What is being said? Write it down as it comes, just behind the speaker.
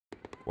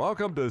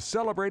Welcome to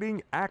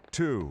Celebrating Act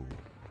Two.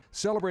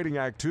 Celebrating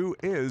Act Two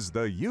is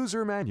the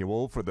user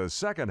manual for the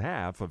second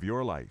half of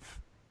your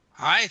life.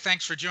 Hi,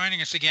 thanks for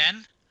joining us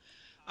again.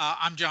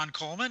 I'm John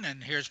Coleman,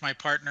 and here's my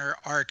partner,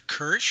 Art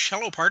Kirsch.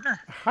 Hello, partner.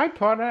 Hi,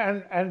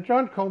 partner, and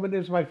John Coleman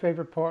is my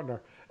favorite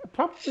partner,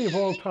 probably of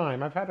all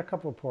time. I've had a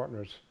couple of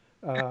partners,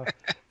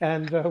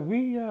 and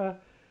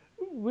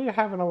we're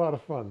having a lot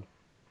of fun.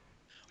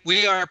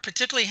 We are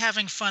particularly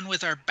having fun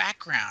with our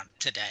background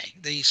today,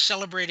 the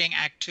Celebrating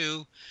Act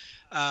Two.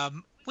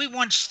 We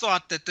once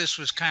thought that this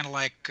was kind of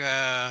like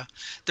the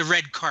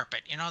red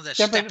carpet, the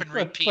Yeah, step and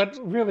repeat. but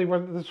really,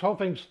 when this whole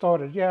thing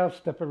started, yeah,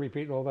 step and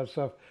repeat and all that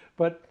stuff.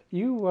 But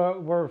you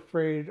were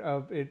afraid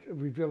of it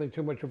revealing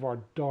too much of our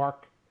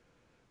dark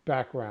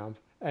background,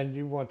 and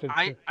you wanted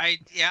to.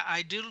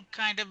 I do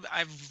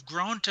I've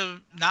grown to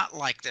not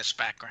like this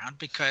background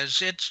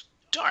because it's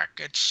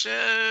dark.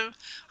 I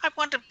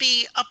want to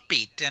be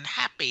upbeat and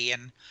happy,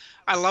 and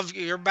I love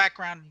your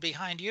background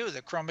behind you,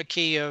 the chroma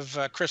key of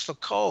Crystal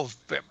Cove,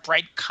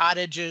 bright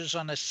cottages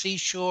on the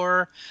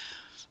seashore.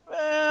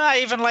 I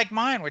even like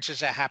mine, which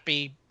is a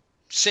happy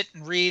sit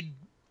and read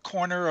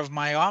corner of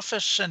my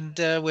office and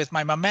with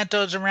my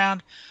mementos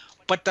around.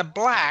 But the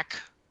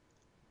black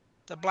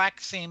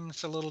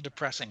seems a little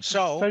depressing.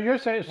 So So you're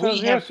saying, we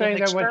have been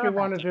that what you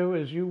want to experimenting. do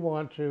is you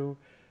want to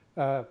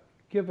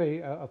give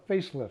a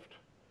facelift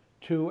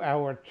to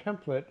our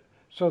template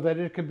so that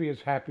it can be as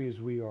happy as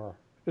we are.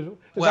 Is that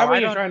Well,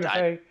 what you're trying to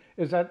say?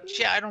 Is that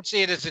yeah, I don't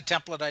see it as a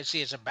template. I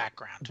see it as a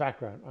background.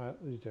 background?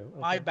 You do.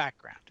 My Okay.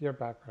 background. Your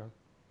background.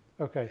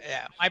 Okay.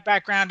 Yeah, my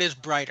background is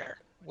brighter.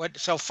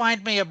 So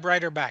find me a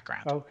brighter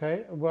background.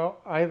 Okay. Well,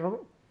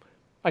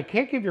 I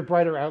can't give you a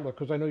brighter outlook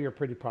because I know you're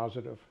pretty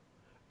positive.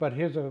 But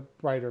here's a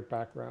brighter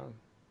background.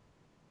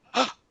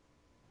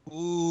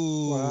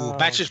 Ooh, Wow.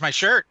 matches my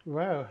shirt.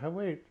 Wow.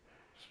 Wait.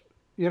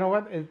 You know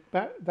what?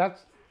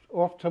 That's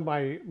off to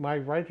my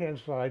right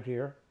hand side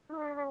here.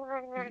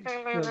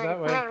 That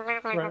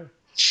way, right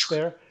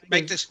there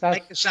Make is this that's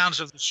make the sounds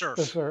of the the surf.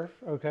 surf.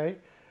 Okay,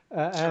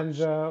 and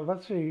Surf.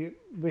 let's see,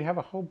 we have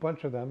a whole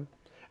bunch of them.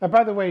 And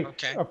by the way,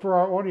 Okay. for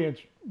our audience,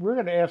 we're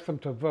going to ask them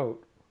to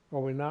vote. Are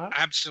we not?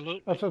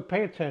 Absolutely. So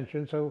pay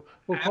attention. So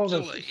we'll call this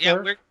Absolutely. Yeah,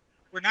 surf.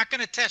 we're not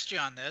going to test you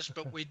on this,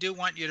 but we do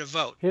want you to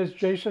vote. Here's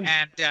Jason.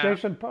 And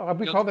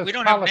We call this we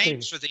don't have Pollocky.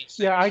 names for these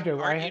Yeah, I things. do.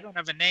 Art, you don't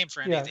have a name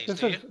for any of Yeah. these,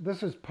 do you?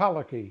 This is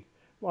Pollocky,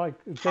 like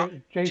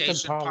Jason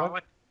Jason Pollock.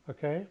 Pollock,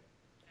 Okay.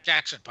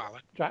 Jackson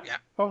Pollock. Yeah.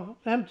 Oh,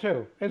 him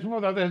too. His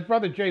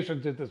brother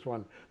Jason did this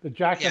one. The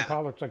Jackson Yeah.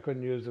 Pollocks I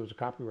couldn't use. It was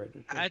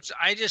copyrighted.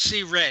 I just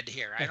see red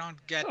here. I don't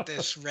get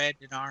this red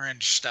and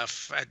orange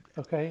stuff.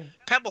 Okay.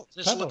 Pebbles.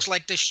 This Pebbles. looks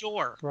like the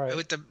shore Right.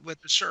 with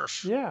the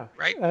surf, Yeah.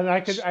 right? And I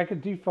could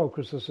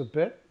defocus this a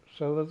bit.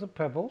 So there's the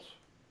pebbles.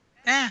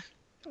 Eh,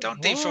 don't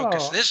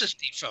defocus. Whoa. This is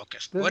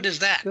defocused. This, What is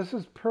that? this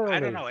is I don't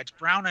pearly. know. It's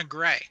brown and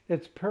gray.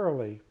 It's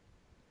pearly.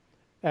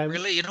 And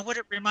Really, you know what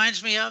it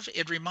reminds me of?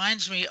 It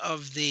reminds me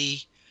of the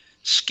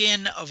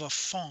skin of a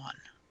fawn.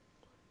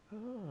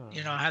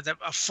 You know ah,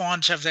 how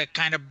fawns have that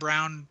kind of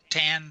brown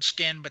tan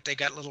skin, but they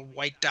got little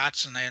white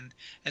dots, and then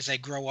as they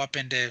grow up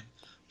into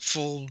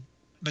full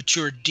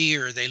mature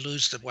deer, they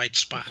lose the white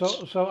spots.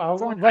 so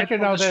I'll I let you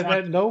pulled know this one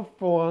that no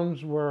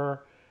fawns were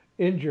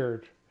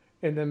injured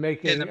in the in the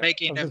making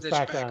making of of this this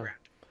background.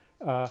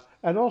 background.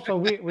 And also,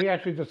 we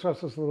actually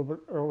discussed this a little bit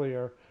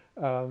earlier.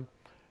 Um,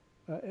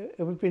 it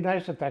would be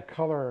nice if that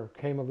color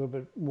came a little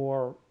bit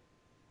more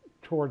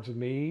towards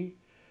me.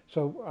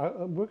 So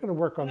we're going to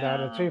work on that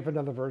and see Well, if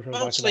another version of that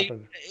can mostly,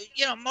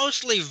 happen.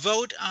 mostly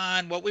vote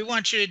on what we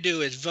want you to do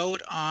is vote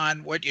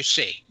on what you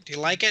see. Do you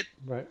like it?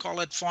 Right.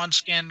 Call it fawn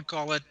skin,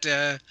 call it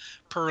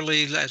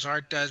pearly, as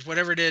Art does,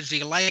 whatever it is. Do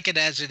you like it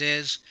as it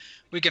is?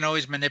 We can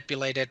always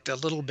manipulate it a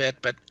little bit,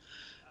 but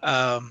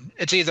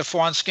it's either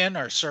fawn skin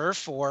or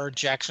surf or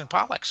Jackson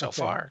Pollock so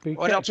Okay. far.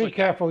 What else Be we got?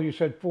 careful. You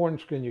said fawn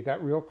skin. You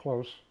got real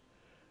close.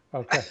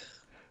 Okay.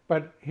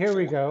 But here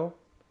we go.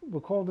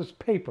 We'll call this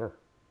paper.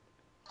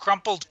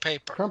 Crumpled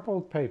paper.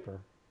 Crumpled paper.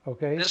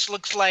 Okay. This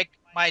looks like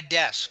my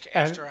desk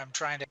And after I'm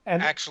trying to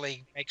and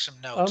actually make some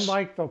notes.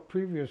 unlike the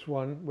previous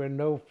one where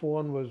no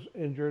fawn was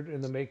injured in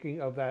the making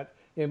of that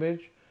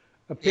image,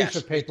 a piece Yes,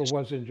 of paper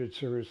was injured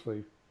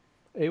seriously.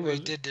 It we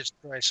was did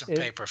destroy some it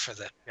paper for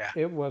that. Yeah.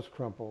 it was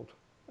crumpled.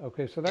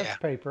 Okay, so that's Yeah.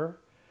 paper.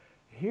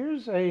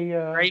 Here's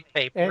a Great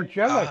paper.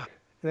 angelic.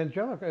 An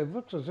angelic. It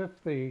looks as if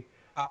the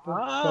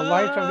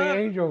lights of the Ah,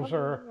 angels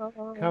are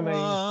coming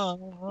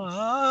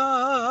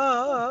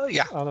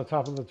yeah. on the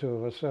top of the two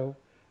of us. So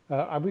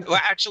we Well,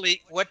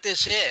 actually, what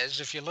this is,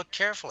 if you look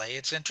carefully,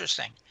 it's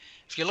interesting.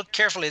 If you look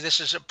carefully, this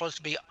is supposed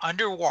to be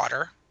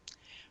underwater,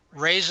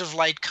 rays of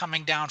light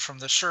coming down from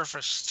the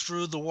surface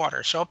through the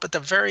water. So up at the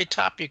very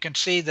top, you can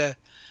see the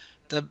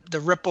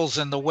ripples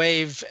and the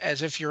wave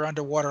as if you're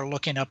underwater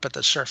looking up at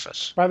the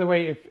surface. By the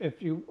way,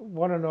 if you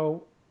want to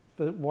know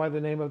why the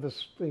name of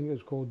this thing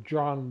is called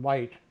John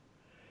Light,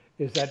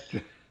 is that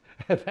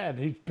and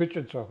he's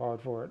pitching so hard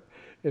for it,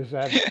 is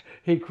that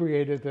he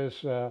created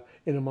this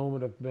in a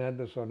moment of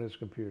madness on his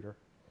computer.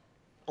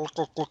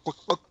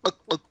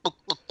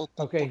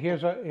 Okay,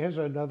 here's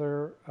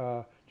another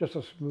just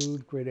a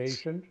smooth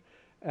gradation,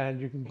 and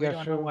you can We guess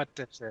don't know who what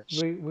this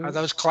is. we Are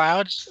those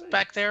clouds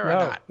back there or no.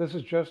 not? This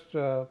is just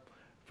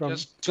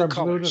Just two from blue to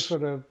colors,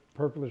 sort of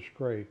purplish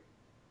gray.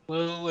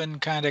 blue and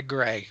kind of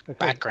gray Okay,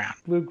 background.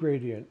 blue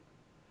gradient.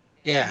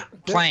 Yeah,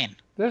 Th- plain.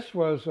 This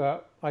was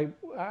I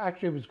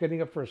actually was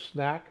getting up for a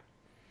snack,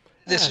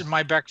 This uh, is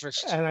my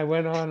breakfast. and I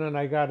went on and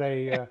I got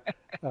a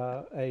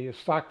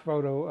stock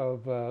photo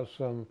of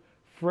some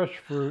fresh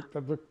fruit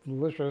that looked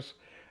delicious,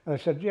 and I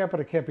said, yeah, but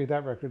it can't be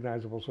that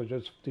recognizable, so I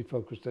just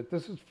defocused it.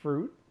 This is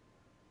fruit,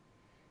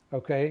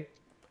 okay?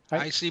 I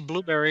I see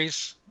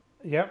blueberries.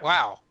 Yep.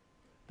 Wow.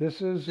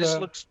 This is This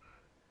looks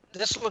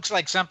this looks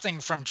like something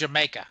from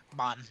Jamaica,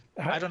 Mon.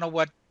 I don't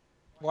know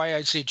why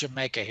I see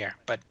Jamaica here,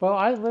 but well,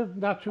 I lived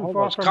not too all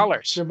far those from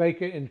colors.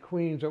 Jamaica in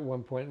Queens at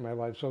one point in my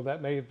life, so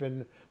that may have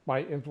been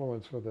my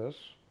influence for this.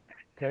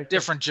 Okay,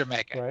 Different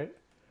Jamaica.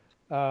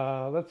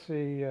 right. Let's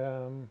see.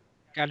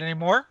 Got any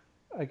more?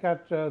 I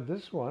got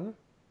this one.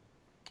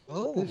 This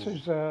Oh,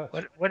 is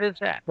what is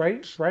that?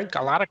 bright,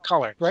 A lot of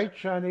colors, bright,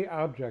 shiny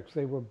objects.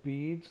 They were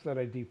beads that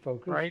I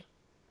defocused. right?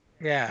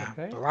 Yeah,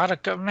 Okay. a lot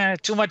of man,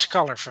 too much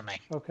color for me.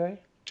 Okay.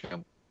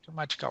 Too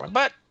much color,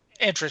 but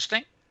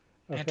interesting.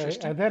 Okay.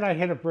 Interesting. And then I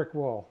hit a brick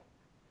wall.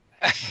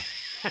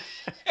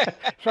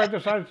 So I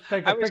decided to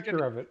take a I was picture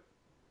gonna of it.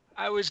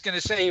 I was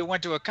gonna say you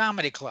went to a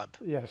comedy club.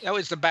 Yes. That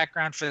was the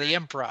background for the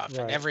improv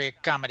in Right. every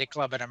comedy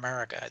club in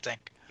America, I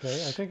think.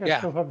 Okay. I think I Yeah,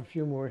 still have a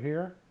few more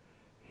here.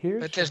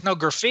 Here's but there's no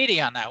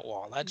graffiti on that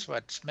wall. That's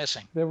what's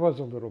missing. There was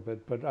a little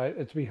bit, but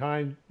it's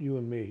behind you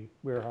and me.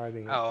 We're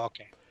hiding it. Oh,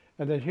 okay.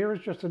 And then here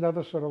is just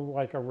another sort of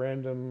like a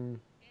random,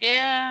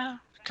 Yeah,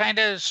 kind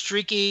of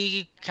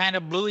streaky, kind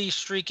of bluey,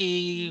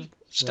 streaky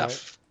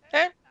stuff.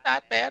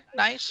 Not bad.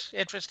 Nice,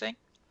 interesting.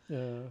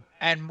 uh,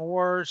 And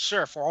more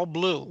surf, all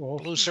blue. well,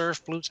 Blue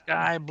surf, blue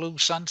sky, blue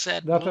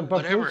sunset, nothing blue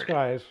but blue whatever it is.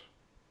 skies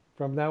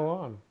from now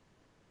on.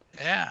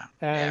 Yeah,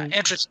 yeah, And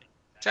interesting.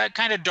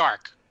 Kind of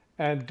dark.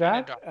 and Kind of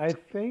that dark. I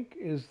think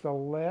is the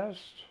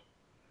last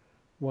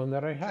one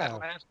that I Is that the have.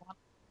 last one?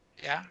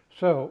 Yeah.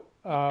 So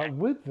Okay.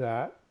 with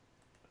that,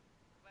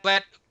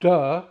 But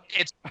duh,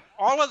 it's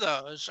all of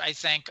those, I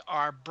think,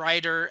 are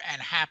brighter and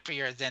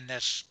happier than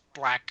this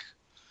black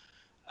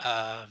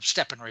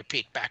step and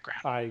repeat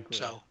background. I agree.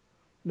 So,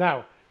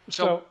 Now,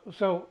 so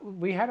so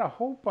we had a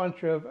whole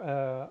bunch of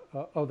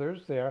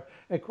others there,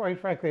 and quite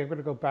frankly, I'm going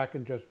to go back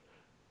and just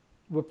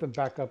whip them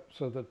back up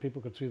so that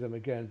people could see them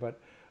again.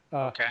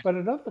 okay. But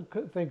another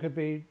thing could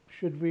be,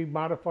 should we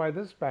modify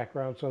this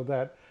background so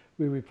that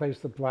we replace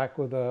the black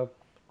with a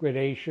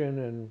gradation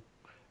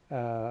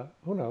and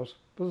who knows?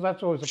 Because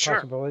that's always a Sure.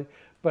 possibility.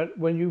 But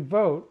when you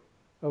vote,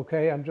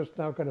 okay, I'm just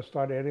now going to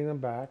start adding them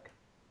back.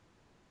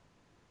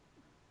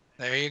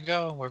 There you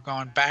go. We're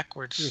going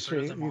backwards You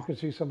through see, them you all. can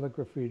see some of the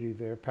graffiti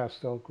there,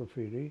 pastel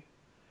graffiti.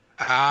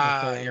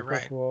 Ah, Okay, on you're the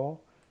brick right.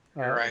 wall.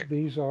 You're right.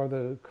 These are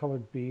the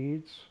colored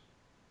beads.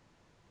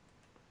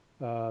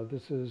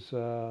 This is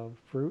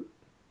fruit.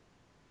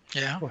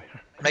 Yeah. Boy,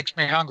 Makes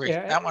me hungry.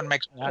 yeah, That one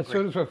makes me as hungry.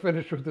 soon as we're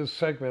finished with this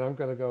segment, I'm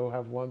going to go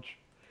have lunch.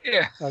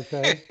 Yeah.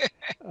 Okay.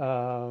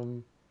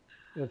 um,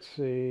 let's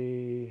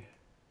see.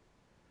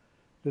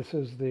 This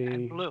is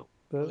And blue.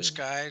 Blue the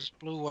skies,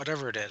 blue,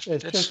 whatever it is.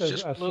 it's It's just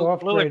just a blue,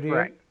 soft blue and gray.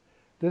 gradient.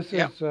 This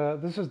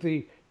Yep. this is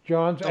the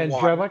John's The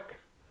water. angelic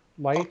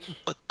lights.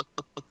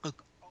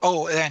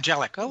 Oh,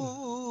 angelic.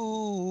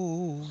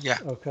 Oh, yeah.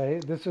 Okay.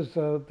 This is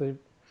the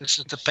This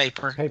is the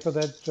paper. paper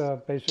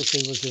that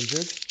basically was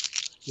injured.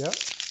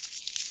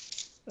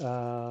 Yep.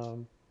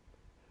 Um,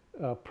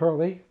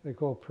 pearly. They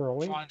call it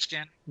pearly. Fawn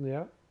skin.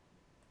 Yeah.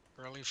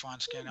 Early fawn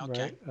skin.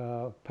 Okay.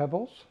 Right.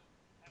 Pebbles.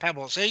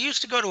 Pebbles. I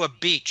used to go to a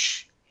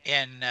beach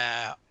in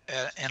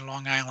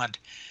Long Island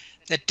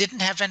that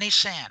didn't have any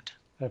sand.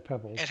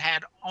 Pebbles. It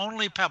had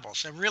only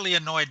pebbles. It really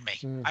annoyed me.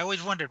 Mm. I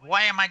always wondered,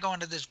 why am I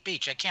going to this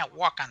beach? I can't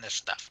walk on this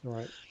stuff.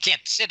 Right.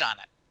 Can't sit on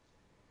it.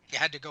 You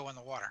had to go in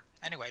the water.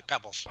 Anyway,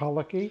 pebbles.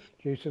 Pollocky.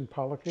 Jason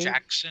Pollocky.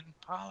 Jackson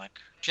Pollock?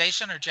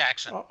 Jason or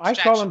Jackson? I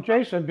It's call him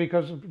Jackson. Jason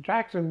because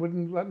Jackson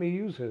wouldn't let me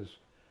use his.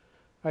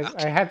 I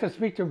Okay. had to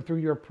speak to him through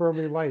your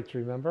pearly lights,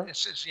 remember?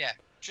 This is, yeah,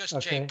 just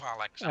Okay. Jay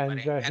Pollock, And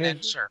somebody. And then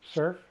his surf.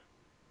 surf.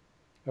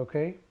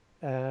 Okay.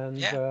 And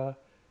Yeah.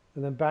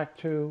 and then back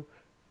to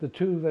the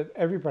two that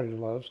everybody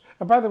loves.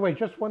 And by the way,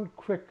 just one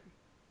quick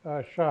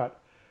shot.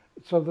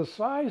 So the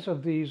size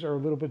of these are a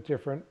little bit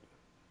different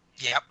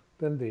Yep,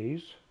 than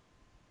these.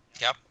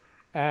 yep.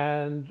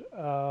 And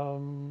How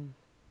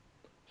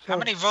so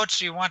many votes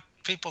do you want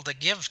people to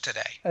give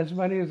today? as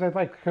many as I'd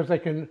like, because they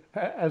can,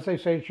 as they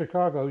say in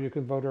Chicago, you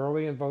can vote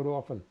early and vote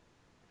often.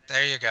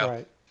 There you go.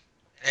 Right,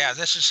 Yeah,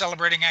 this is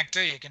Celebrating Act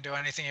Two. You can do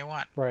anything you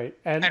want. right.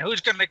 And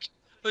who's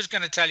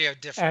gonna tell you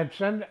different?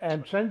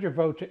 And send your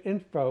vote to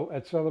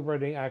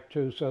info@Celebrating Act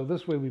Two. So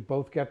this way we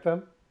both get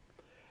them.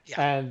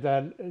 Yeah. And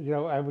then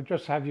I would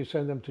just have you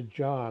send them to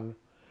John,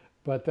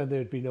 but then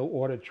there'd be no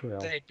audit trail.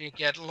 They'd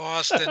get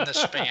lost in the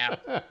spam.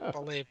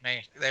 Believe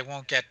me, they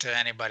won't get to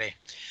anybody.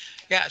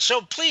 Yeah,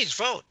 so please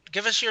vote.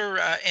 Give us your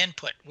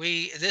input.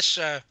 This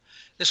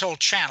whole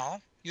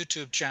channel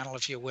YouTube channel,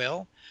 if you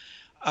will,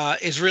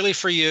 is really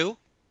for you,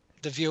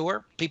 the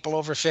viewer, people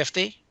over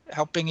 50,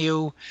 helping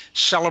you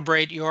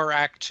celebrate your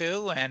Act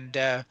Two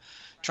and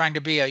trying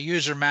to be a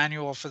user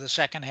manual for the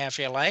second half of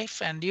your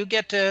life. And you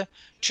get to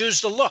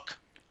choose the look.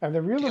 And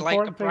the real Do you like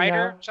a important thing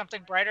now,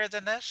 something brighter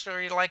than this,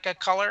 or you like a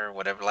color,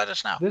 whatever? Let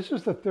us know. this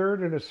is the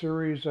third in a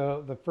series.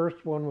 The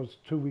first one was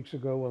 2 weeks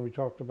ago when we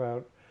talked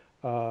about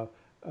uh,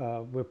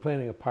 we're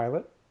planning a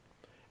pilot.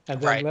 And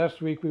then Right.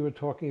 last week we were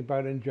talking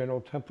about in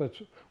general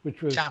templates,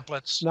 which was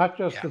Templates. not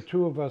just Yeah. the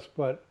two of us,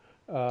 but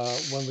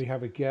when we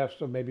have a guest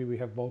or maybe we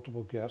have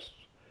multiple guests.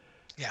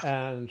 Yeah.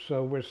 And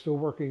so we're still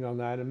working on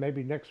that. And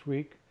maybe next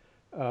week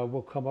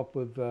we'll come up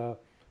with the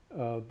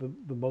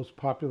most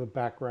popular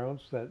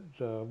backgrounds that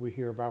we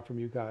hear about from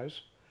you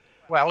guys.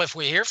 Well, if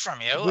we hear from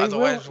you, We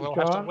otherwise will, we'll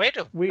have to John. wait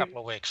a We couple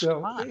of weeks. so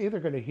Come on. we're either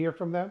going to hear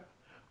from them,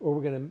 or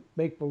we're going to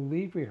make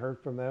believe we heard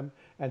from them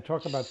and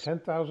talk about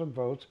 10,000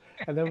 votes,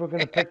 and then we're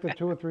going to pick the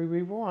two or three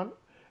we want,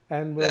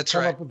 and we'll That's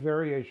come right. up with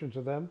variations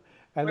of them,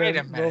 and Wait a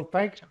then minute.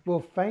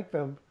 we'll thank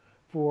them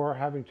for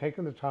having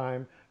taken the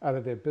time out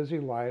of their busy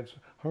lives,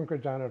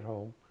 hunkered down at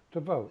home, to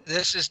vote.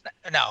 This is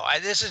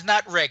this is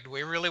not rigged.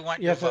 We really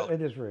want your Yes, vote.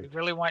 it is We rigged.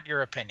 really want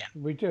your opinion.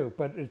 We do,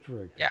 but it's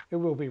rigged. Yeah. It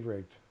will be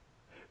rigged.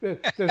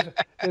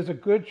 There's a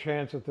good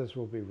chance that this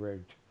will be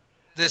rigged.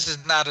 This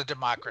is not a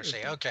democracy.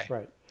 Okay.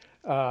 Right.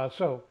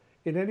 So,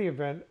 in any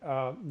event,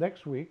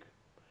 next week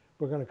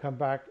we're going to come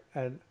back,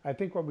 and I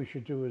think what we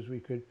should do is we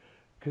could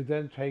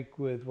then take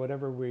with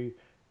whatever we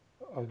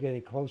are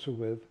getting closer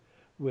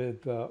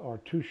with our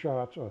 2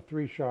 shots or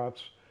 3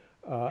 shots,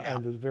 Yeah.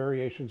 and the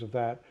variations of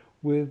that,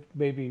 with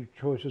maybe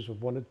choices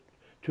of 1 or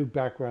 2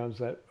 backgrounds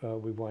that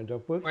we wind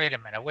up with. Wait a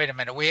minute. Wait a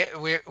minute.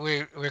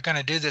 We're going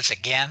to do this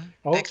again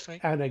Oh, next week.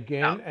 and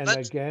again No, and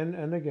let's- again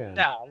and again.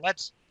 No,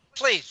 let's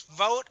please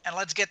vote and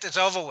let's get this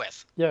over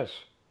with. Yes.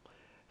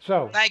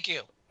 So. Thank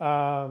you.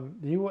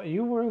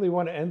 You really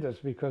want to end this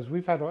because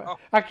we've had Oh.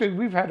 actually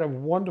we've had a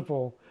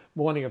wonderful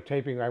morning of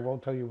taping. I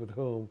won't tell you with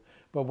whom,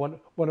 but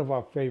one of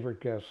our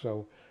favorite guests.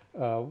 So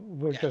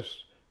we're Yes.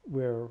 just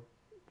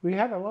we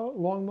had a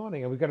long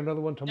morning, and we got another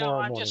one No, tomorrow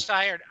I'm morning. just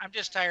tired. I'm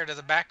just tired of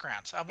the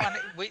backgrounds. I want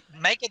we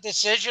make a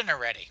decision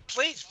already.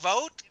 Please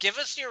vote. Give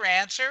us your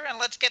answer, and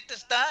let's get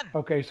this done.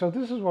 Okay, so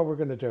this is what we're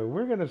going to do.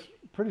 We're going to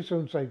pretty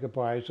soon say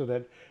goodbye so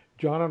that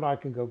John and I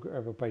can go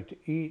have a bite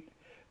to eat.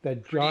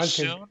 That Pretty John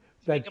soon. can Say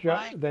that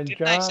goodbye. John then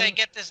Didn't I say John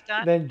get this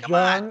done? then Come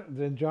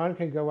on. John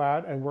can go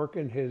out and work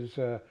in his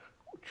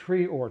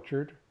tree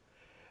orchard.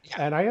 Yeah.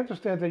 And I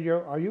understand that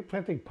are you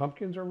planting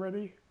pumpkins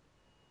already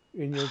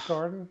in your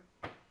garden?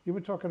 You were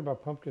talking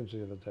about pumpkins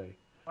the other day.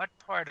 What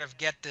part of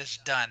get this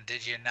done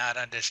did you not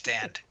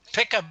understand?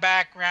 Pick a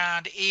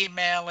background,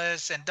 email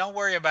us, and don't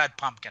worry about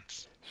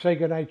pumpkins. Say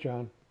goodnight,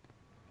 John.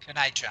 Good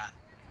night, John.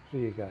 See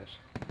you guys.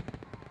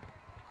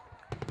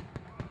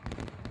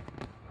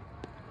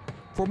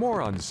 For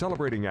more on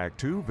Celebrating Act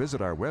Two,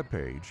 visit our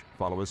webpage,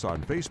 follow us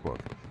on Facebook,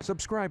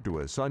 subscribe to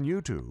us on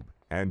YouTube,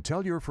 and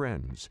tell your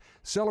friends.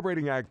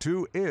 Celebrating Act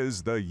Two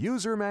is the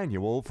user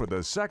manual for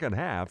the second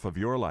half of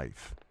your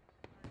life.